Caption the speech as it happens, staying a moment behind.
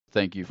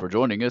Thank you for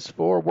joining us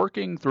for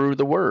Working Through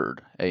the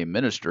Word, a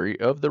ministry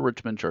of the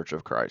Richmond Church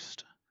of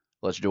Christ.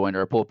 Let's join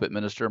our pulpit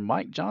minister,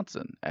 Mike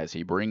Johnson, as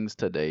he brings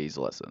today's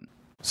lesson.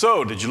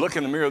 So, did you look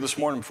in the mirror this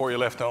morning before you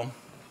left home?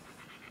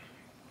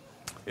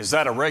 Is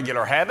that a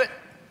regular habit?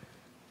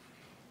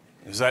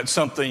 Is that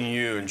something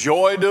you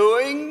enjoy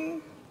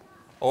doing?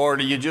 Or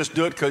do you just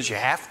do it because you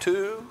have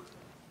to?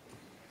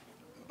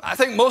 I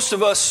think most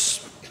of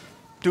us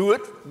do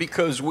it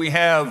because we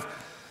have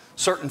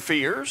certain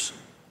fears.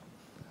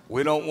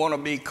 We don't want to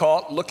be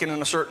caught looking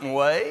in a certain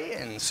way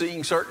and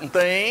seeing certain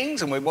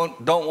things, and we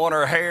don't want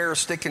our hair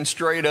sticking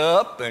straight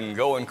up and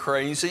going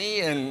crazy,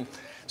 and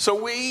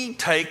so we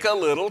take a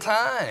little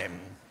time.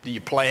 Do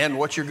you plan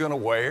what you're going to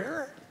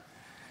wear?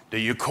 Do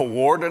you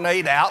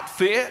coordinate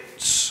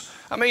outfits?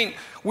 I mean,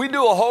 we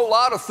do a whole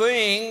lot of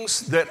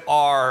things that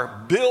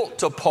are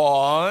built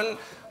upon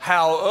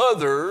how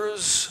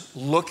others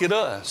look at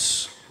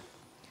us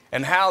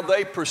and how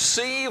they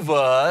perceive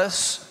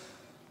us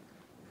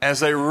as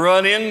they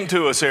run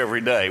into us every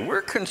day.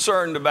 We're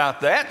concerned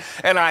about that,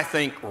 and I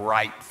think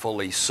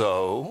rightfully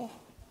so.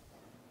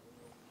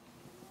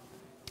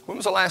 When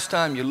was the last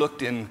time you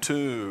looked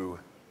into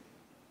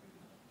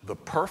the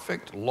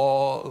perfect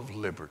law of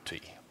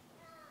liberty?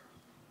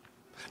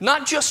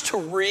 Not just to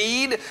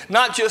read,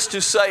 not just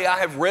to say, I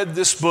have read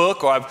this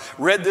book or I've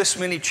read this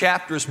many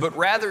chapters, but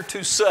rather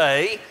to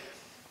say,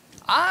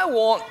 I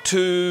want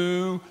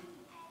to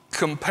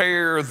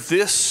compare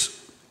this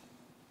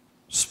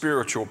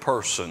spiritual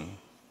person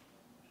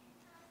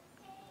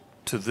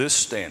to this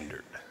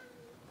standard.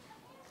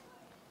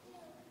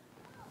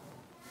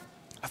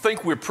 I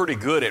think we're pretty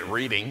good at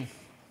reading.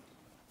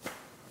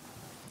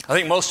 I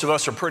think most of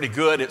us are pretty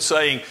good at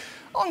saying,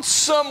 on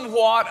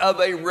somewhat of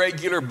a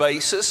regular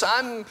basis,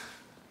 I'm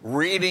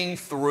reading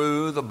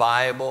through the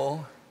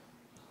Bible.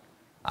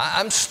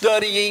 I'm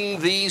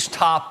studying these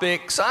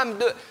topics.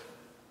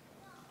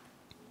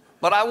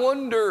 But I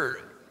wonder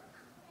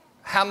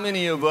how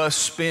many of us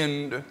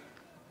spend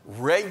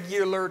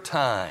regular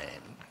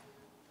time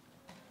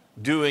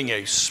doing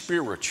a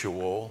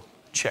spiritual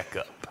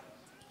checkup.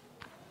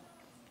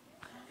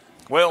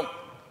 Well,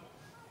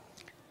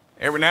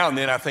 every now and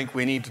then I think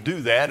we need to do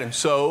that, and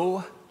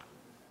so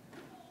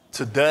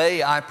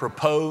today I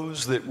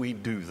propose that we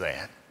do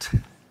that.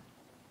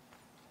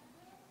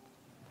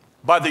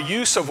 By the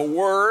use of a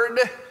word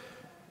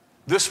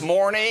this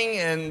morning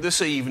and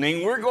this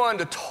evening, we're going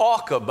to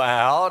talk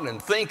about and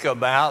think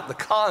about the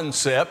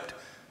concept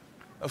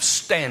of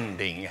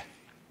standing.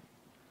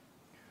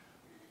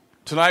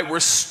 Tonight we're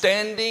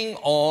standing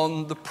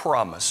on the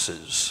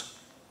promises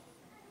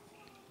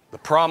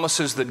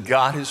that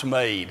God has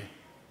made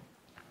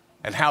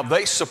and how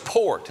they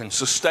support and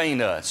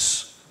sustain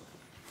us.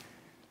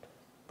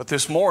 But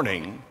this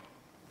morning,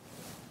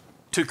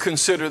 to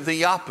consider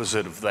the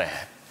opposite of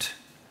that.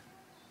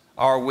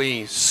 Are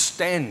we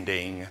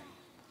standing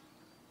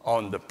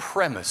on the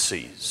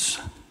premises?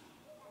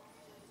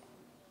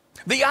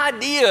 The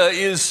idea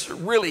is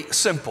really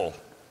simple.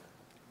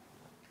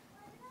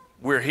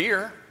 We're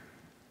here.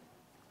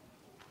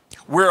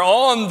 We're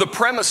on the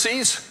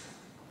premises.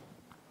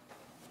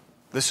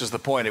 This is the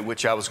point at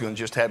which I was going to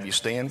just have you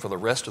stand for the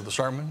rest of the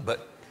sermon,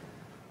 but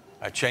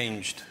I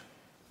changed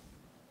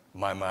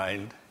my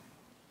mind.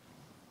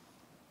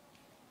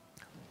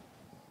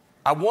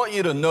 I want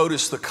you to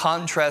notice the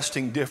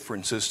contrasting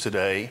differences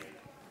today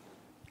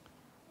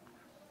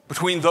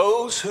between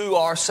those who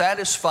are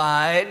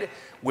satisfied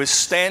with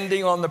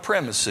standing on the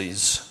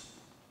premises,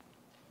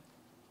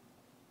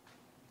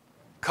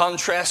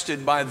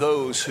 contrasted by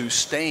those who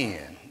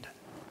stand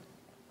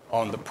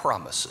on the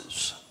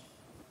promises.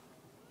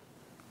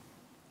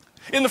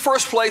 In the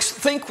first place,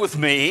 think with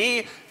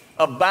me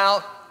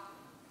about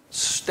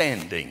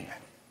standing.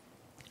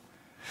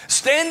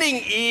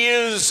 Standing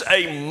is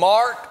a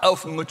mark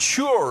of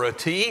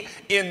maturity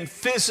in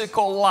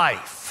physical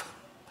life.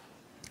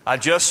 I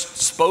just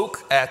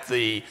spoke at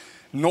the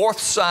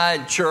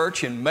Northside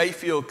Church in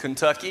Mayfield,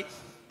 Kentucky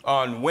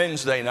on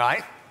Wednesday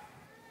night.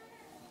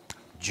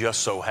 Just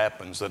so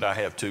happens that I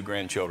have 2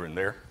 grandchildren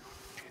there.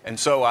 And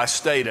so I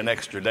stayed an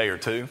extra day or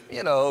two,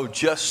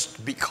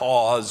 just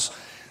because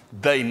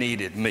they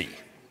needed me,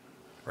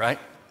 right?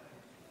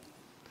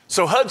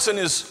 So Hudson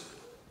is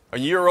a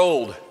year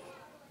old.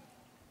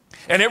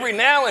 And every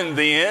now and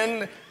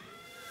then,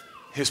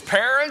 his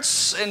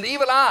parents and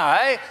even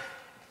I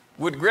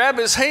would grab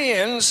his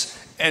hands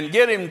and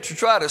get him to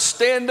try to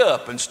stand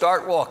up and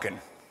start walking.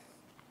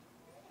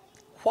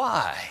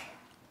 Why?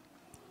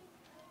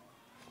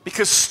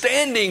 Because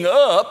standing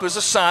up is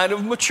a sign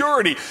of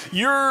maturity.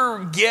 You're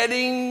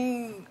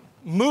moving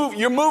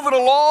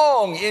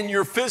along in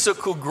your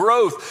physical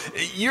growth.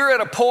 You're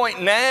at a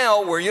point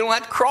now where you don't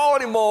have to crawl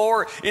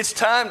anymore. It's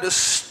time to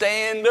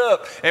stand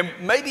up. And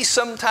maybe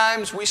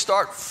sometimes we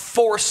start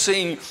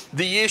forcing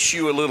the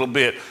issue a little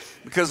bit,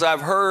 because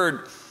I've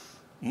heard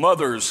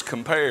mothers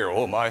compare,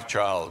 my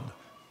child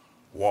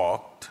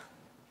walked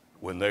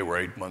when they were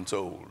 8 months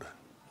old.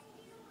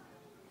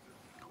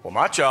 Well,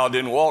 my child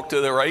didn't walk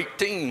till they were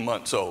 18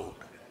 months old.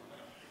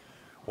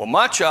 Well,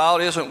 my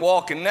child isn't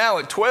walking now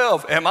at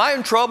 12. Am I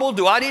in trouble?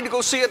 Do I need to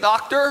go see a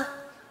doctor?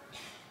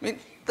 I mean,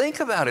 think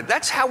about it.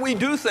 That's how we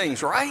do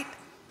things, right?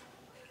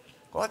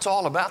 Well, it's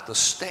all about the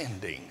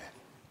standing.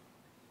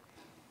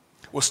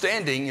 Well,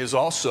 standing is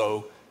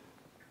also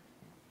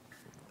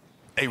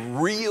a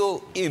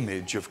real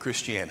image of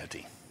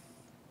Christianity.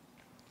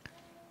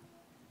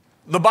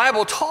 The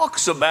Bible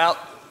talks about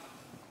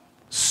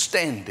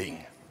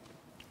standing.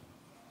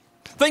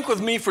 Think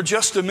with me for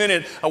just a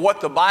minute of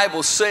what the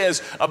Bible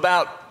says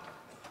about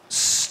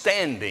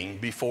standing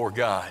before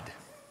God.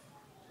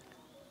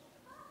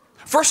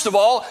 First of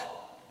all,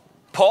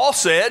 Paul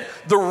said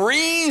the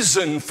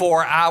reason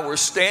for our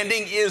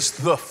standing is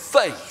the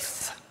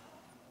faith.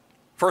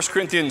 1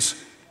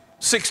 Corinthians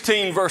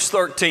 16, verse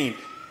 13.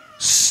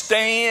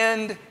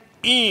 Stand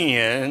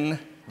in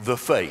the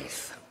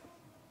faith.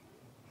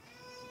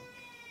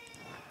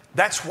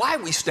 That's why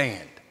we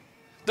stand.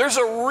 There's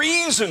a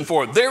reason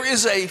for it. There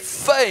is a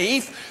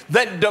faith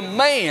that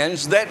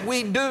demands that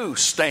we do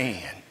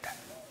stand.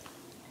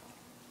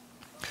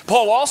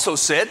 Paul also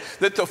said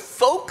that the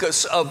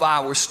focus of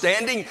our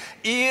standing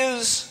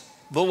is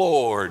the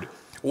Lord.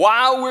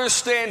 While we're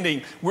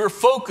standing, we're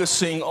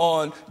focusing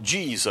on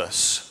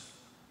Jesus.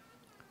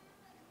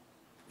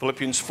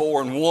 Philippians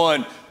 4 and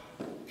 1,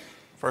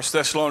 1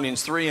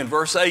 Thessalonians 3 and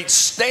verse 8,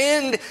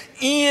 stand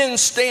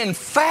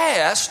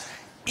fast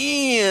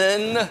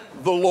in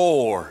the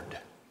Lord.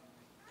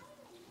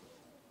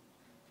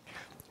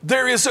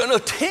 There is an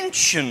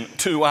attention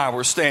to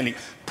our standing.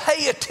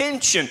 Pay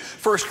attention,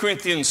 1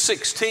 Corinthians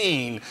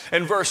 16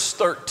 and verse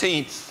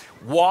 13.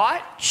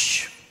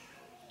 Watch,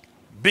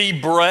 be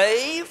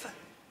brave,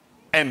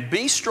 and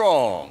be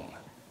strong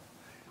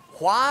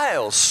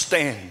while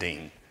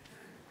standing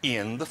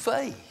in the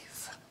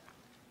faith.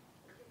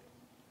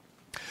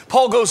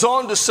 Paul goes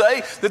on to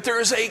say that there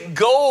is a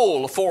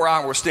goal for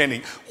our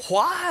standing.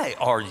 Why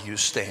are you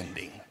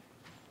standing?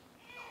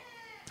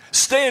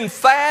 Stand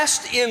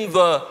fast in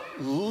the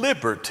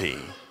liberty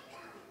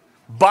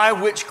by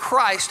which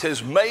Christ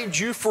has made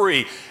you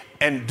free,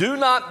 and do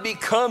not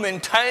become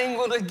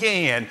entangled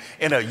again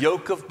in a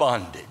yoke of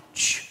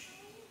bondage.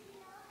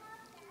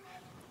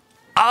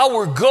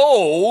 Our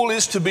goal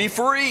is to be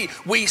free.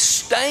 We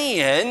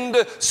stand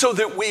so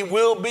that we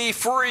will be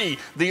free.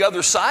 The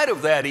other side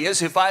of that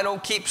is, if I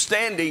don't keep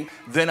standing,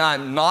 then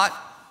I'm not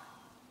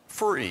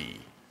free.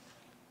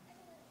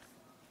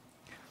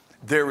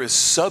 There is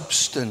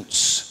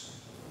substance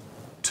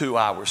to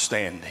our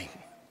standing.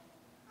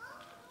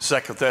 2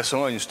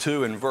 Thessalonians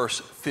 2 and verse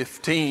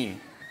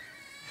 15.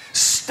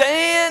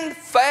 Stand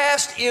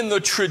fast in the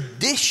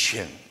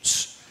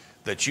traditions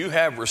that you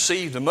have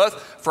received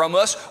from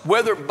us,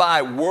 whether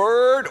by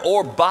word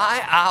or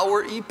by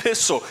our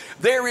epistle.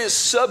 There is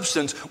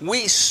substance.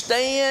 We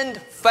stand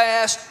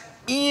fast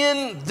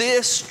in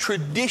this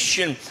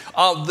tradition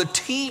of the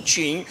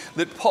teaching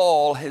that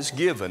Paul has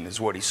given,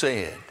 is what he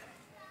said.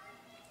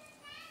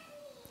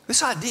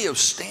 This idea of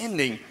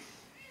standing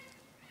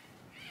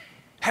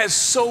has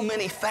so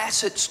many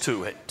facets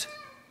to it.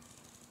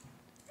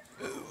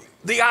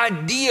 The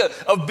idea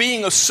of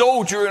being a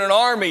soldier in an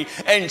army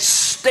and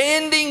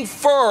standing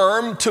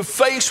firm to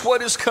face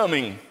what is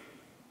coming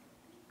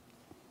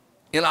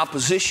in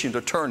opposition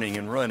to turning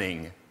and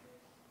running.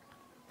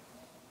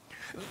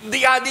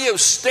 The idea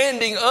of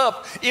standing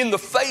up in the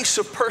face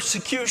of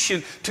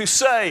persecution to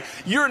say,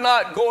 you're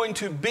not going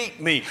to beat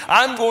me.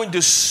 I'm going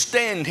to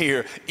stand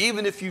here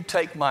even if you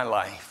take my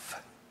life.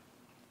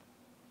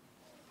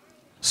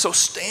 So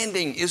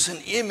standing is an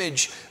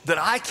image that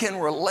I can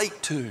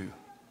relate to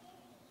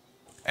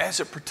as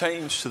it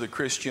pertains to the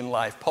Christian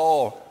life.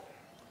 Paul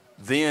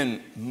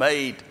then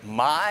made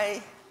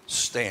my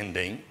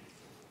standing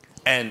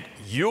and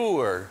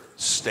your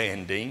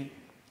standing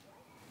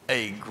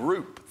a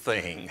group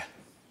thing.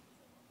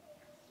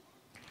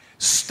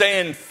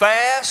 Stand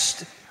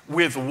fast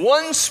with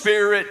one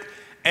spirit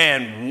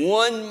and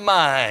one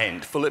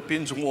mind.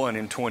 Philippians 1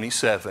 and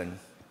 27.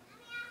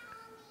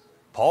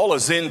 Paul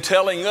is then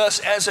telling us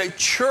as a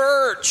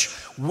church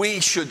we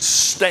should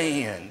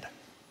stand.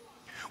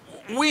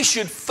 We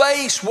should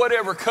face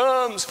whatever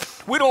comes.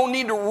 We don't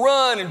need to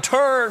run and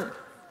turn.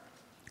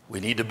 We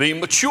need to be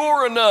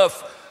mature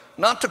enough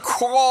not to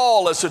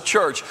crawl as a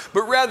church,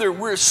 but rather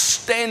we're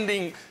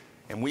standing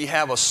and we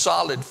have a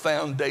solid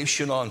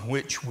foundation on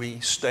which we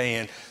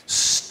stand.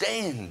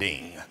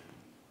 Standing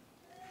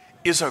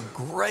is a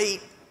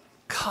great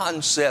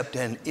concept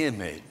and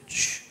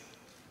image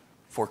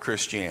for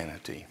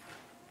Christianity.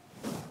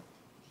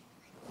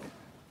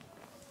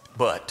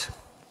 But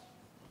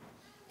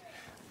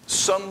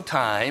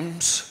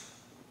sometimes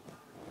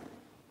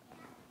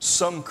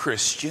some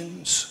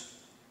Christians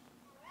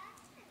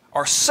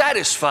are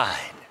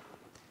satisfied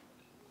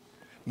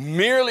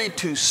merely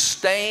to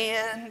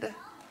stand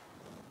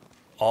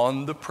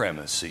on the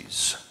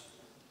premises.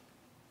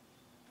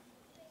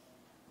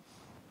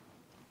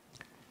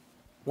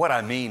 What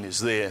I mean is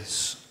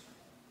this.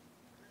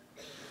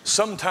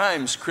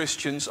 Sometimes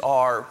Christians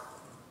are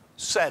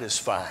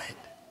satisfied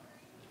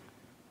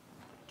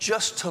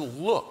just to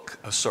look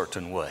a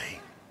certain way.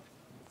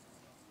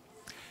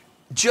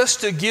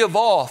 just to give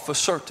off a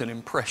certain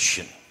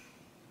impression.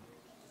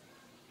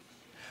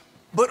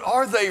 But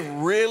are they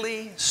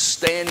really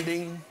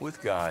standing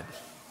with God?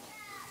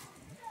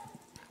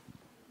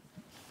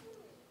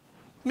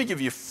 Let me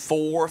give you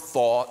 4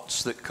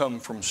 thoughts that come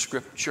from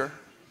Scripture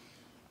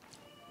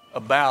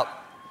about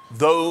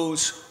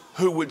those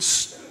who would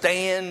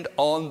stand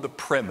on the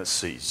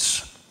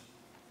premises.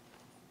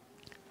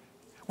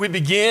 We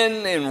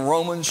begin in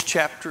Romans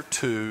chapter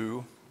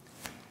 2,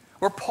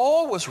 where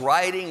Paul was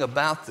writing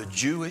about the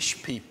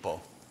Jewish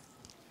people.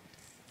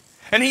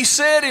 And he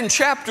said in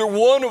chapter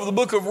 1 of the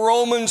book of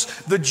Romans,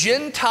 the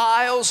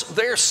Gentiles,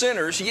 they're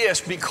sinners, yes,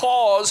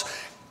 because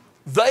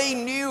they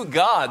knew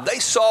God. They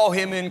saw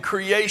Him in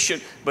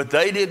creation, but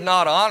they did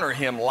not honor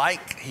Him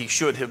like He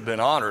should have been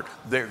honored.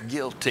 They're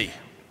guilty.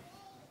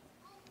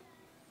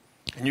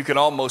 And you can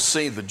almost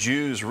see the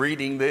Jews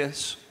reading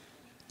this.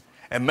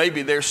 And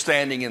maybe they're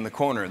standing in the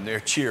corner and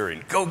they're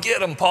cheering. Go get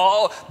them,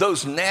 Paul.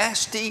 Those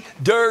nasty,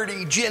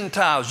 dirty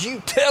Gentiles.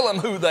 You tell them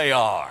who they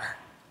are.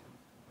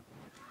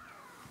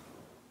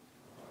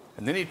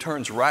 And then he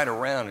turns right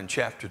around in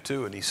chapter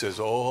 2 and he says,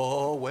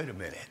 oh, wait a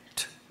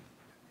minute.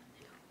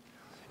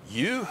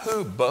 You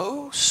who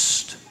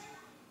boast,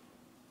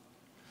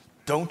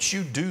 don't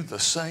you do the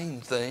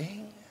same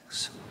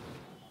things?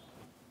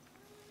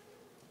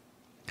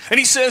 And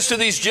he says to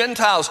these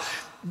Gentiles,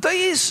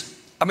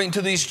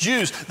 to these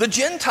Jews, the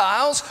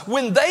Gentiles,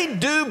 when they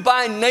do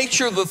by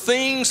nature the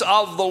things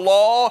of the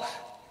law,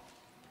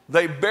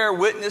 they bear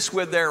witness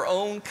with their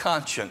own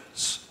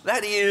conscience.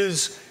 That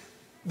is,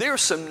 there are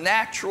some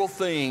natural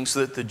things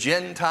that the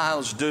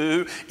Gentiles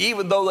do,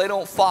 even though they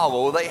don't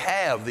follow. They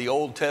have the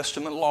Old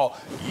Testament law.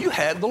 You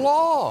had the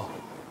law.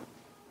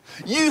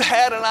 You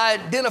had an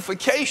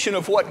identification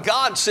of what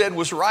God said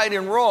was right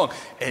and wrong,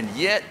 and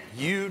yet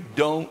you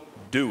don't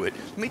do it.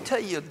 Let me tell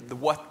you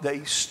what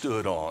they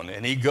stood on.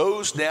 And he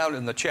goes down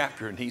in the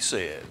chapter and he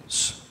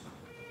says,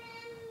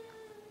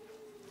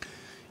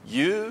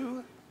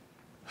 you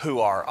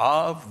who are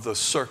of the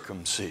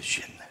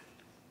circumcision,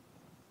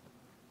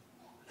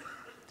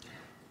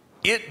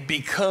 it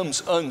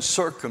becomes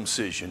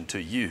uncircumcision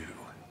to you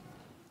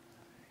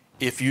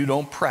if you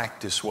don't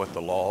practice what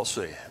the law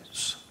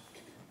says.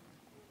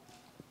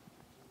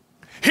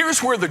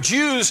 Here's where the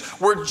Jews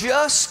were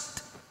just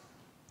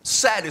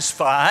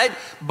satisfied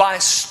by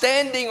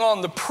standing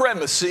on the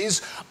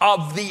premises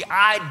of the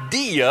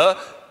idea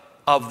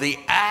of the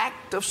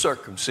act of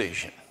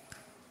circumcision.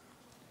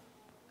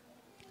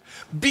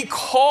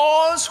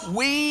 Because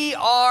we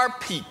are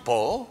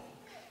people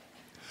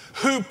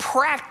who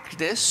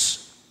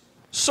practice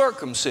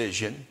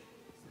circumcision,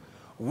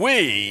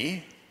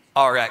 we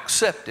are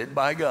accepted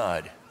by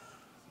God.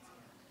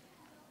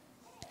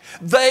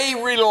 They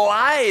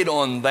relied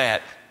on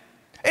that.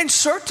 And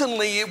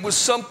certainly it was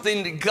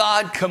something that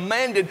God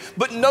commanded,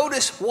 but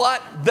notice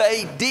what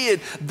they did.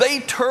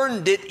 They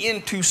turned it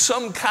into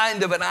some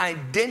kind of an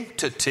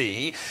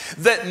identity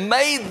that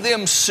made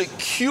them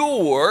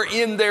secure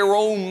in their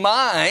own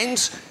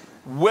minds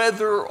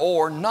whether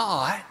or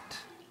not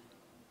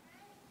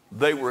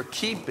they were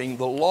keeping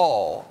the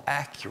law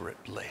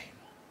accurately.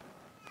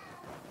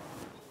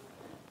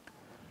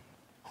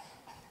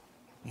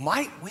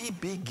 Might we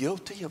be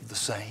guilty of the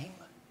same?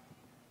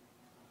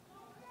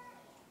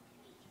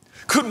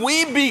 Could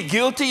we be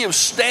guilty of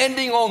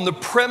standing on the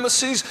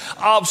premises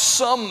of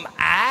some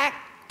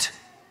act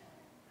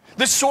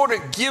that sort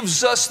of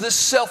gives us this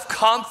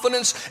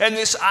self-confidence and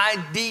this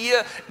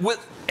idea,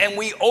 and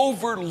we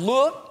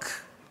overlook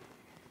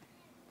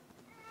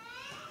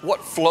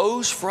what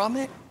flows from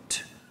it?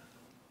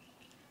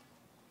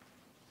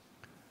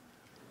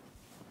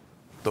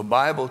 The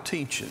Bible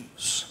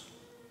teaches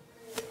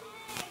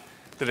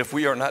that if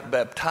we are not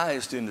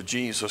baptized into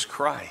Jesus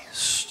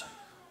Christ,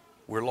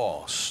 we're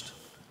lost.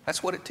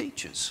 That's what it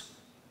teaches.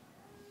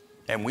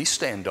 And we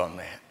stand on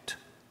that.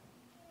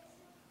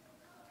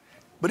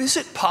 But is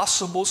it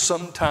possible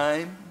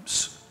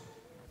sometimes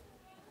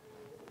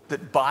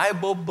that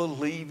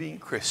Bible-believing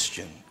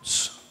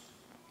Christians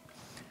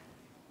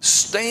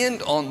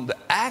stand on the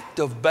act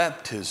of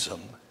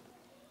baptism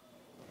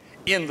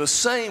in the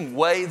same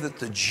way that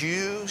the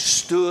Jews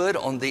stood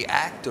on the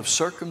act of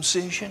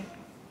circumcision?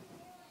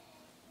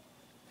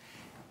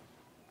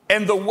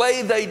 And the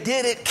way they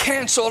did it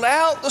canceled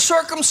out the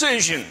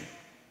circumcision.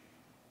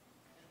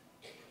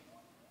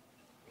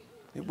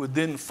 It would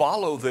then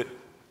follow that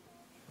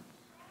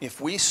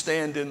if we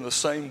stand in the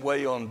same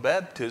way on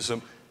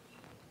baptism,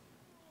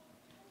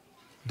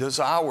 does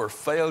our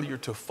failure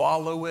to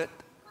follow it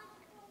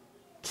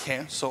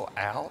cancel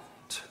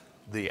out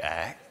the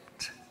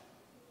act?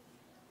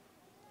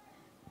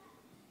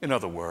 In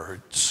other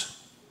words,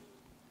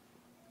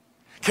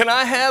 can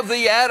I have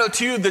the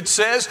attitude that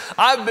says,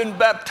 I've been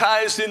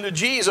baptized into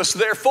Jesus,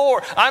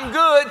 therefore I'm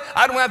good,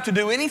 I don't have to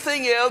do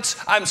anything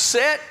else, I'm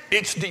set,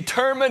 it's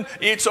determined,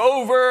 it's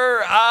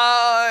over,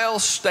 I'll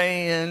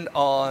stand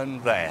on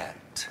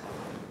that?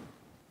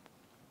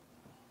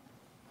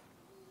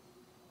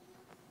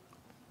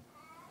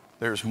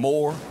 There's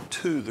more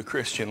to the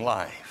Christian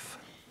life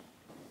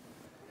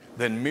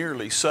than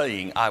merely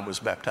saying, I was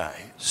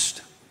baptized.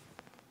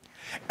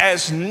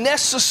 As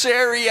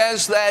necessary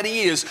as that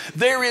is,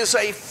 there is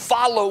a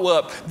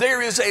follow-up.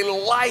 There is a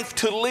life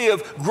to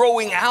live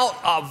growing out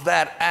of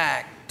that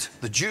act.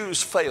 The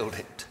Jews failed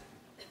it.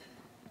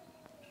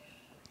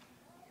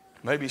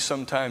 Maybe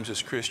sometimes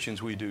as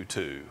Christians we do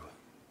too.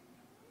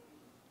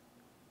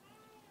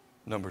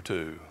 Number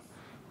 2.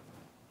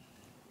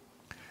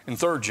 In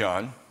 3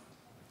 John,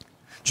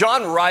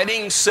 John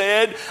writing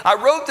said, I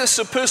wrote this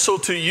epistle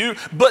to you,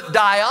 but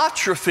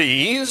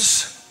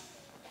Diotrephes,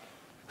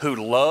 who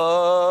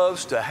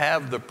loves to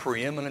have the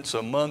preeminence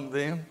among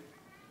them,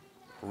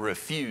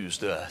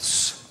 refused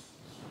us.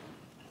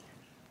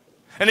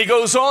 And he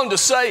goes on to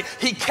say,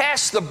 he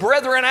cast the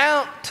brethren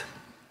out,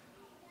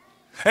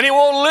 and he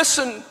won't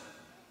listen,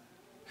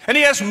 and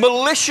he has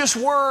malicious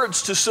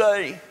words to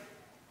say.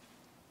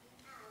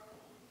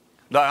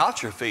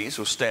 Diotrephes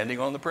was standing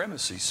on the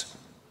premises.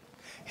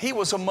 He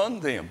was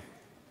among them.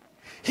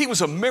 He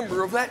was a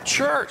member of that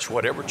church,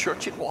 whatever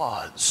church it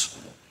was.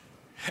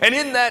 And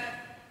in that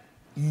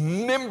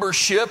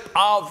membership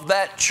of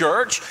that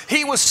church,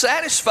 he was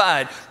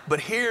satisfied. But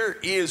here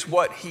is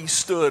what he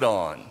stood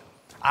on.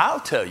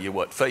 I'll tell you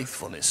what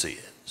faithfulness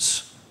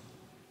is.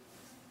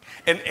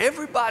 And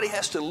everybody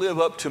has to live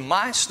up to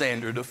my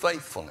standard of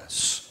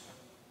faithfulness.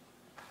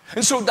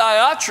 And so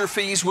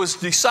Diotrephes was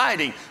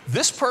deciding,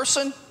 this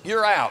person,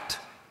 you're out,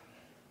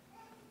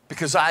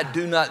 because I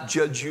do not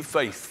judge you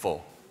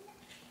faithful.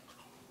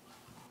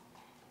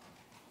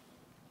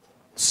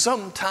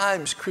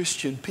 Sometimes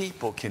Christian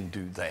people can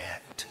do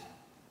that.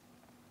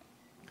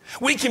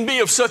 We can be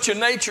of such a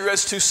nature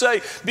as to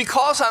say,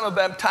 because I'm a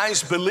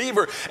baptized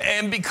believer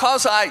and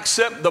because I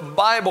accept the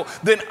Bible,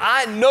 then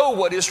I know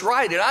what is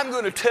right. And I'm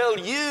going to tell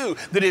you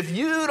that if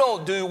you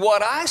don't do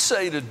what I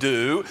say to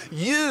do,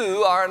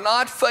 you are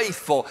not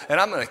faithful, and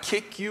I'm going to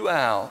kick you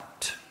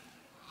out.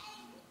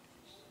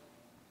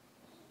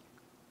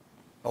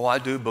 Oh, I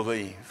do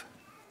believe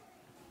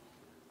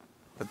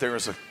that there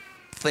is a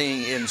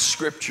thing in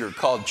Scripture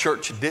called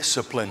church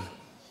discipline.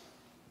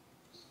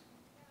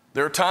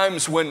 There are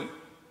times when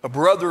a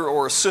brother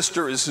or a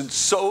sister is in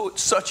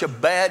such a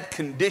bad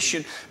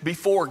condition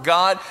before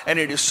God, and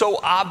it is so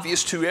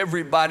obvious to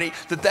everybody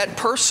that that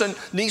person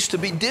needs to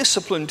be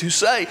disciplined to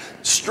say,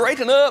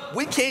 straighten up.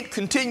 We can't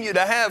continue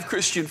to have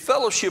Christian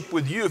fellowship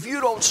with you if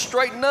you don't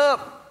straighten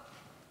up.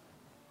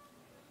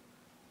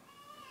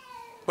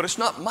 But it's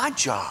not my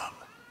job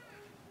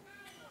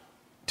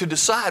to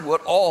decide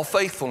what all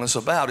faithfulness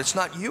is about. It's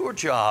not your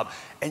job.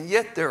 And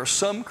yet there are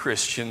some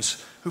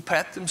Christians who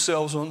pat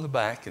themselves on the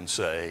back and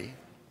say,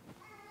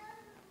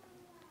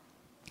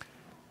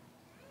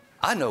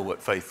 I know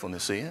what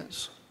faithfulness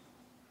is.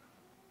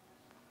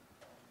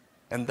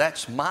 And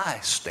that's my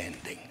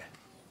standing.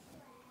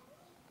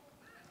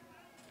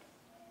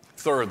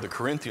 Third, the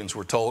Corinthians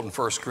were told in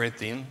 1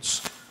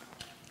 Corinthians.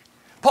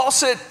 Paul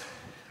said,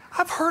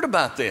 I've heard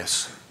about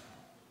this.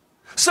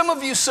 Some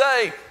of you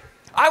say,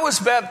 I was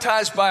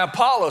baptized by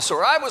Apollos,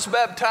 or I was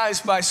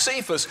baptized by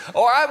Cephas,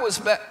 or I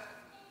was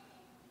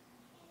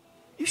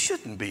You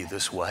shouldn't be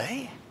this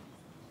way.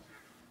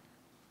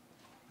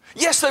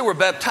 Yes, they were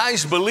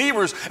baptized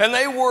believers, and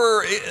they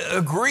were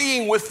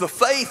agreeing with the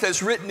faith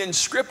as written in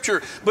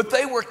Scripture, but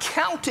they were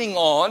counting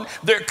on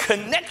their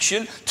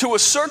connection to a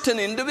certain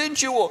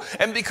individual.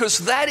 And because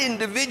that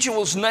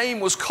individual's name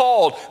was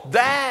called,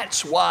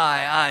 that's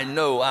why I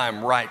know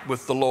I'm right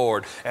with the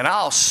Lord, and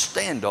I'll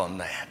stand on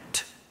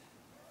that.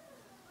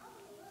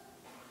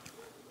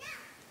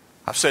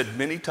 I've said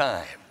many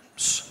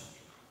times,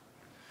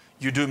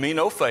 you do me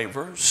no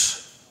favors.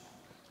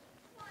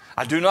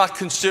 I do not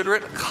consider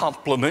it a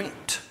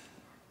compliment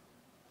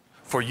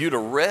for you to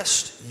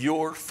rest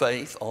your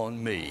faith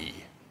on me.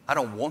 I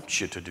don't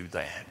want you to do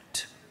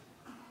that.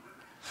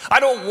 I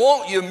don't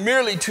want you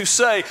merely to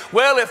say,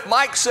 well, if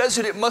Mike says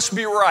it, it must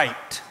be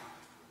right.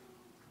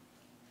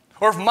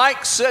 Or if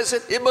Mike says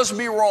it, it must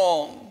be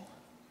wrong.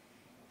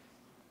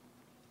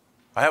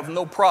 I have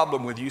no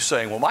problem with you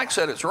saying, well, Mike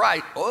said it's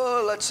right.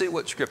 Well, let's see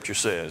what Scripture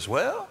says.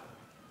 Well,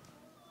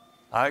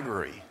 I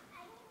agree.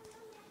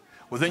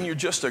 Well, then you're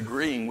just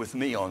agreeing with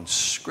me on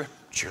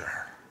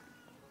Scripture.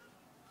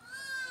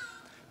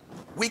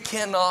 We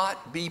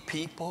cannot be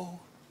people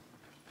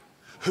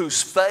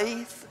whose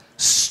faith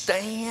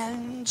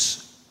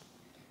stands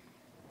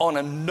on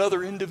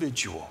another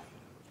individual,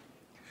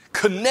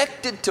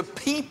 connected to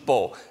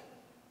people,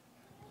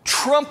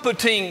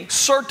 trumpeting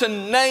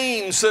certain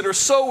names that are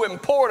so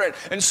important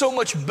and so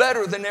much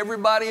better than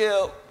everybody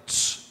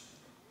else.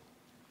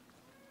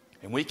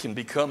 And we can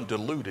become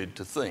deluded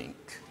to think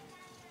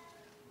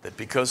that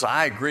because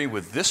I agree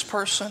with this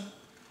person,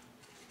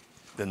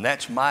 then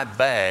that's my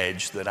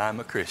badge that I'm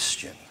a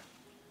Christian.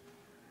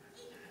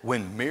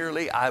 When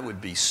merely I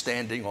would be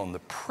standing on the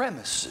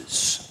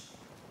premises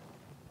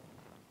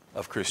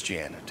of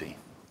Christianity.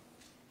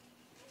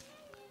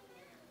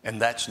 And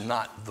that's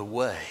not the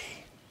way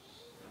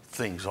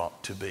things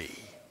ought to be.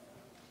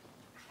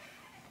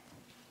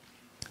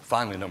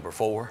 Finally, number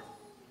 4,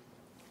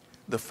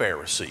 the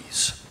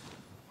Pharisees.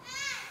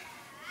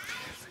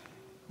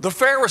 The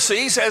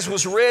Pharisees, as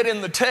was read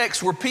in the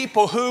text, were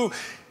people who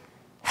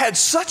had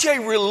such a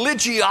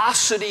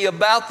religiosity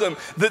about them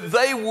that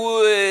they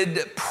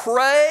would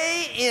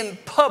pray in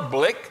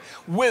public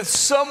with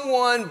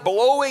someone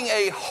blowing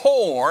a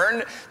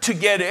horn to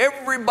get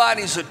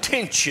everybody's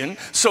attention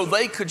so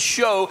they could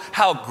show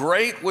how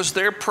great was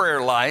their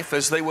prayer life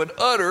as they would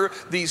utter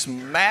these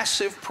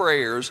massive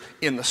prayers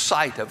in the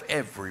sight of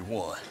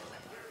everyone.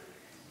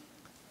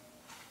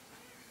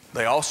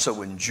 They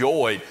also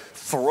enjoyed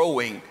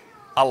throwing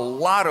a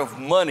lot of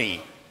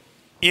money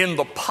in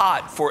the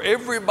pot for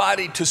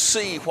everybody to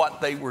see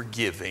what they were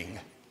giving.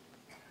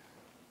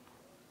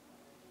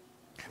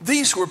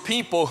 These were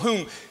people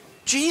whom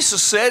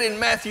Jesus said in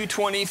Matthew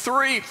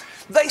 23,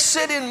 they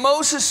sit in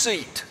Moses'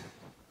 seat.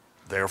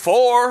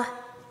 Therefore,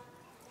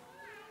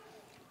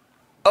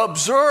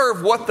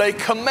 observe what they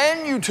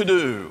command you to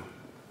do,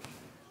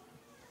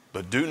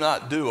 but do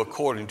not do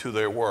according to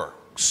their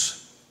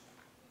works,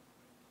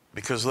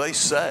 because they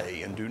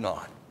say and do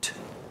not.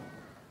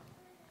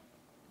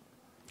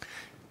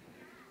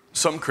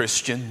 Some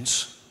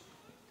Christians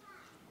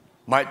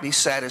might be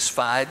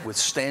satisfied with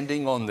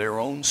standing on their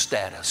own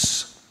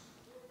status,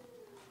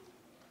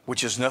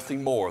 which is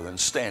nothing more than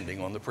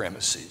standing on the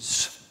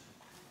premises.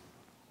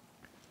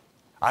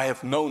 I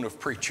have known of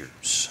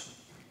preachers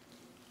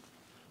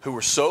who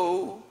were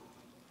so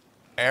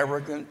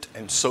arrogant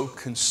and so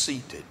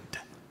conceited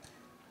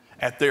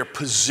at their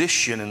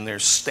position and their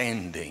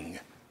standing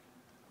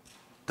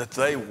that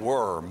they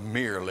were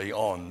merely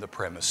on the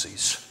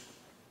premises.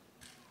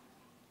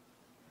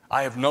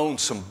 I have known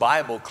some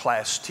Bible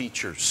class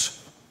teachers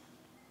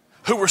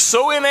who were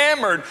so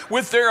enamored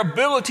with their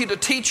ability to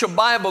teach a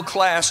Bible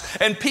class,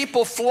 and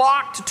people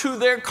flocked to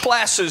their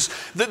classes,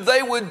 that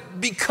they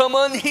would become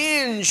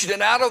unhinged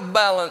and out of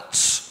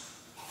balance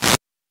with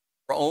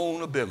their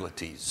own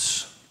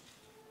abilities.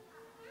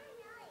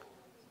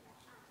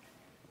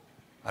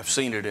 I've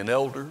seen it in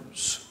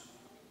elders.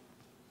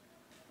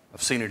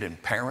 I've seen it in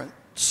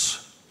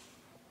parents.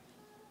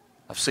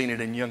 I've seen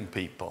it in young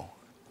people.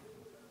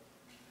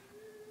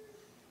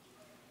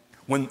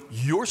 When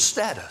your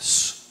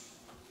status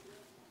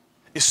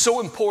is so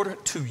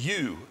important to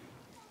you,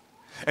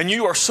 and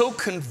you are so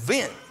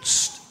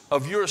convinced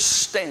of your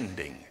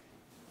standing,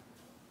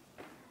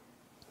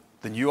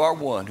 then you are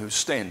one who's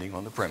standing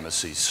on the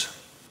premises.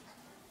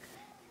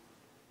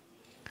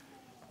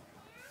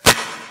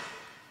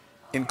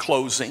 In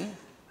closing,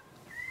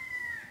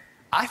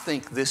 I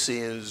think this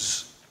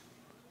is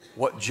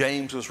what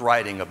James was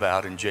writing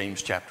about in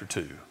James chapter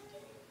 2.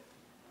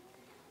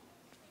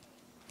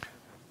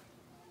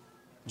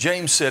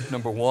 James said,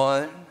 number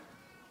one,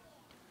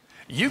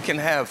 you can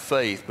have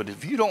faith, but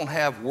if you don't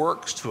have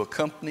works to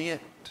accompany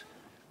it,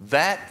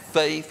 that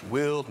faith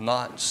will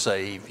not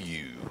save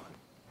you.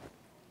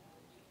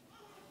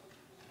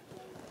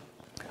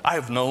 I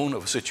have known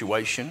of a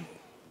situation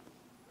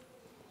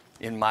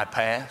in my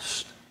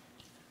past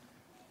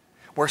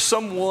where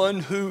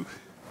someone who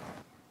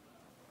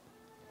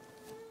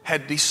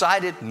had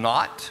decided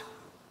not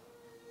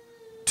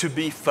to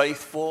be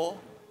faithful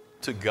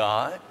to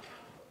God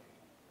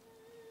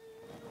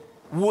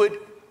would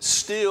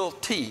still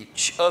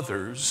teach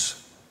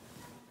others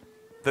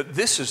that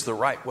this is the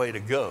right way to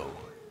go.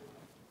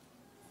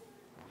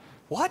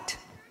 What?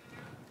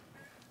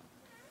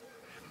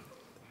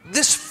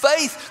 This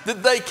faith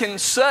that they can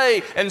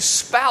say and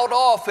spout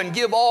off and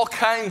give all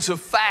kinds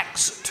of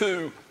facts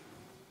to,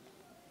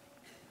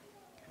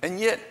 and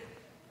yet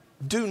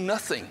do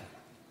nothing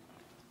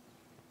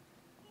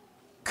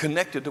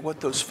connected to what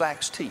those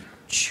facts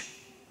teach.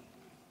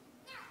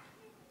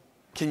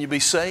 Can you be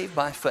saved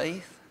by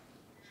faith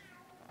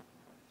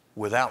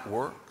without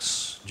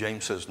works?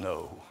 James says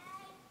no.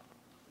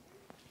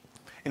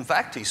 In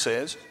fact, he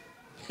says,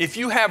 if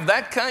you have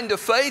that kind of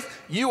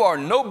faith, you are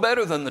no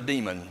better than the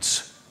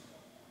demons.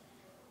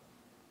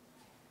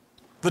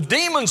 The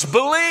demons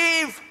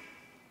believe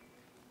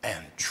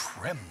and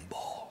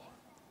tremble.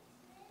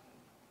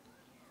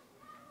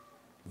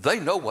 They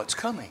know what's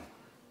coming,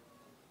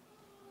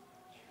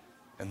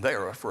 and they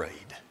are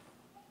afraid.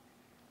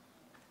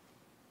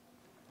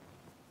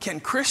 Can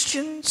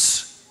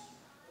Christians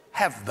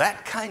have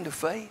that kind of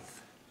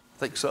faith? I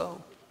think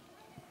so.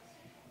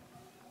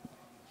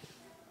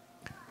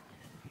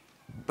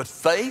 But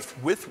faith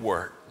with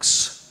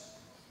works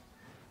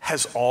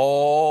has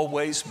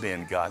always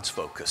been God's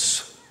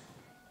focus.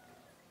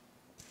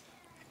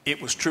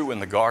 It was true in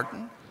the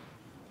garden.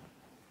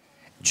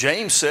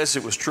 James says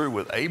it was true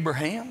with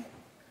Abraham.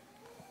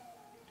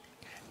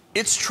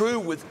 It's true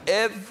with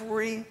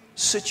every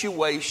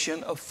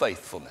situation of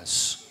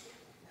faithfulness.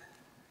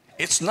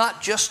 It's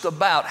not just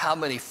about how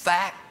many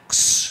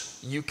facts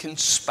you can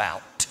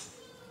spout.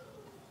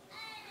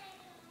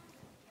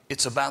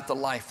 It's about the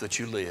life that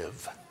you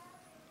live.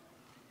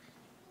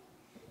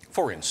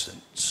 For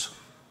instance,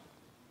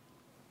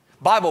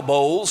 Bible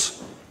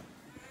bowls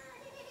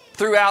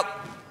throughout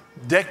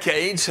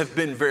decades have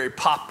been very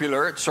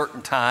popular at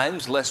certain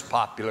times, less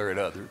popular at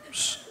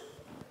others.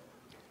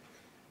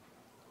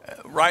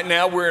 Right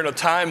now, we're in a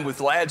time with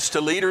Lads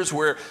to Leaders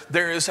where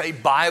there is a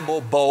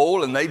Bible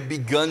Bowl, and they've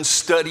begun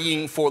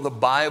studying for the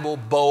Bible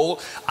Bowl.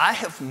 I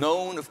have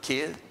known of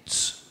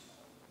kids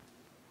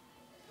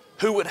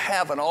who would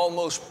have an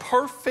almost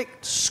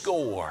perfect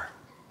score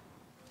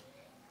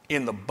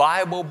in the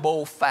Bible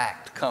Bowl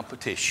fact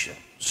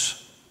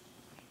competitions,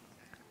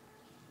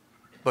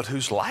 but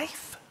whose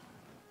life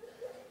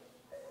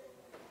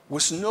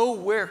was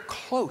nowhere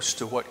close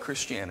to what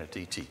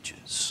Christianity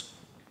teaches.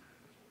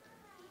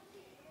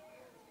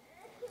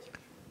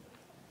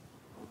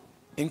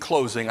 In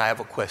closing, I have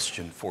a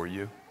question for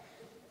you.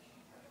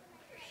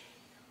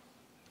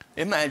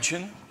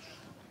 Imagine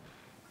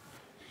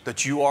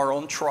that you are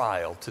on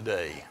trial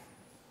today.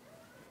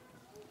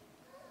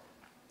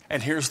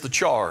 And here's the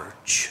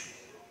charge.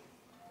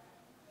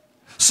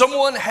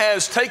 Someone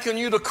has taken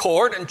you to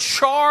court and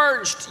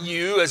charged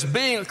you as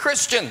being a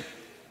Christian.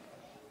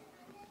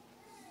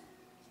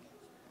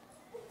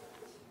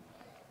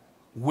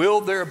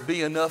 Will there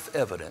be enough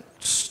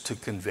evidence to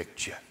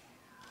convict you?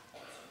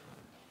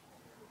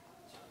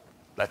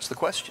 That's the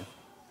question.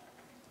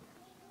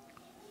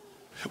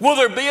 Will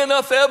there be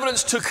enough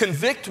evidence to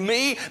convict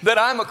me that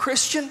I'm a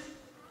Christian?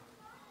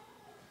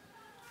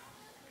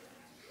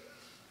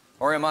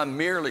 Or am I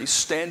merely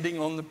standing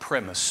on the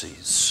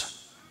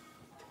premises?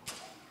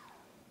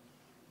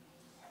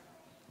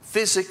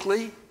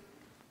 Physically,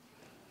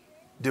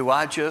 do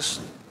I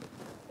just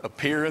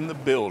appear in the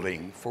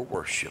building for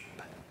worship?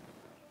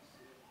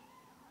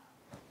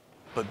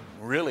 But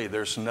really,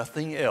 there's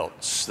nothing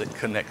else that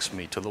connects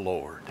me to the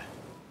Lord.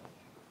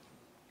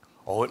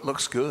 Oh, it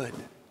looks good.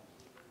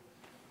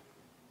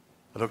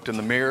 I looked in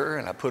the mirror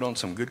and I put on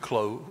some good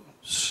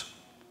clothes.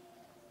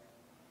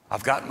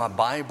 I've got my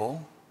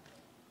Bible.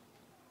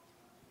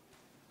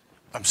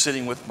 I'm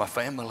sitting with my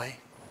family.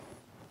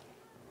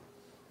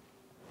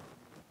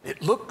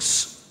 It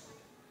looks,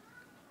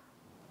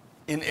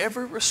 in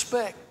every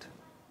respect,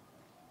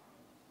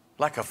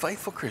 like a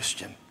faithful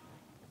Christian.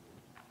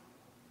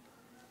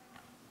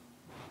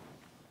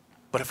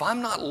 But if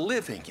I'm not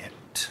living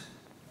it,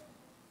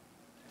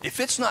 if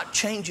it's not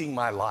changing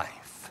my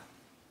life,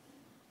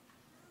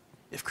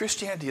 if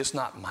Christianity is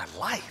not my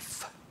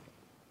life,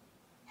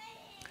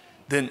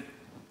 then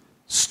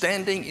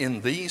standing in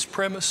these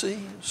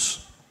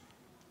premises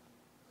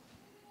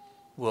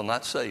will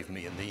not save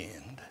me in the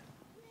end.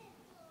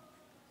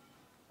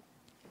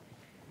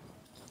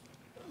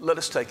 Let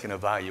us take an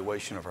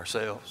evaluation of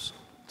ourselves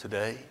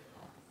today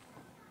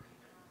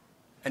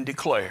and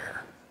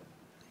declare,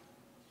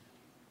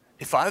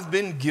 if I've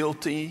been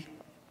guilty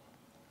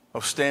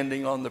of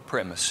standing on the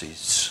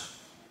premises,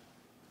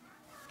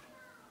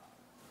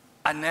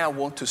 I now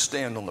want to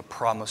stand on the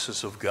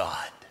promises of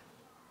God.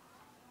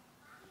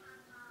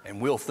 And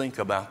we'll think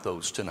about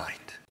those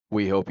tonight.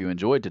 We hope you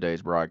enjoyed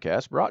today's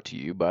broadcast, brought to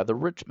you by the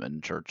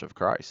Richmond Church of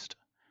Christ.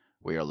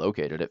 We are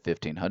located at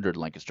 1500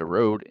 Lancaster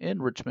Road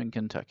in Richmond,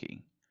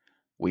 Kentucky.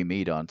 We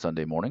meet on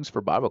Sunday mornings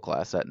for Bible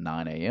class at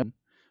 9 a.m.,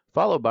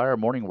 followed by our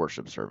morning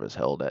worship service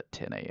held at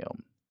 10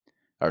 a.m.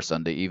 Our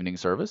Sunday evening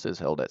service is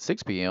held at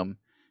 6 p.m.,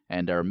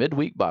 and our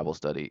midweek Bible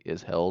study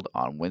is held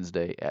on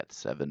Wednesday at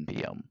 7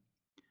 p.m.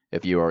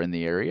 If you are in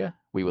the area,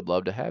 we would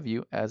love to have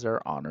you as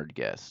our honored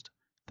guest.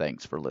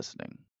 Thanks for listening.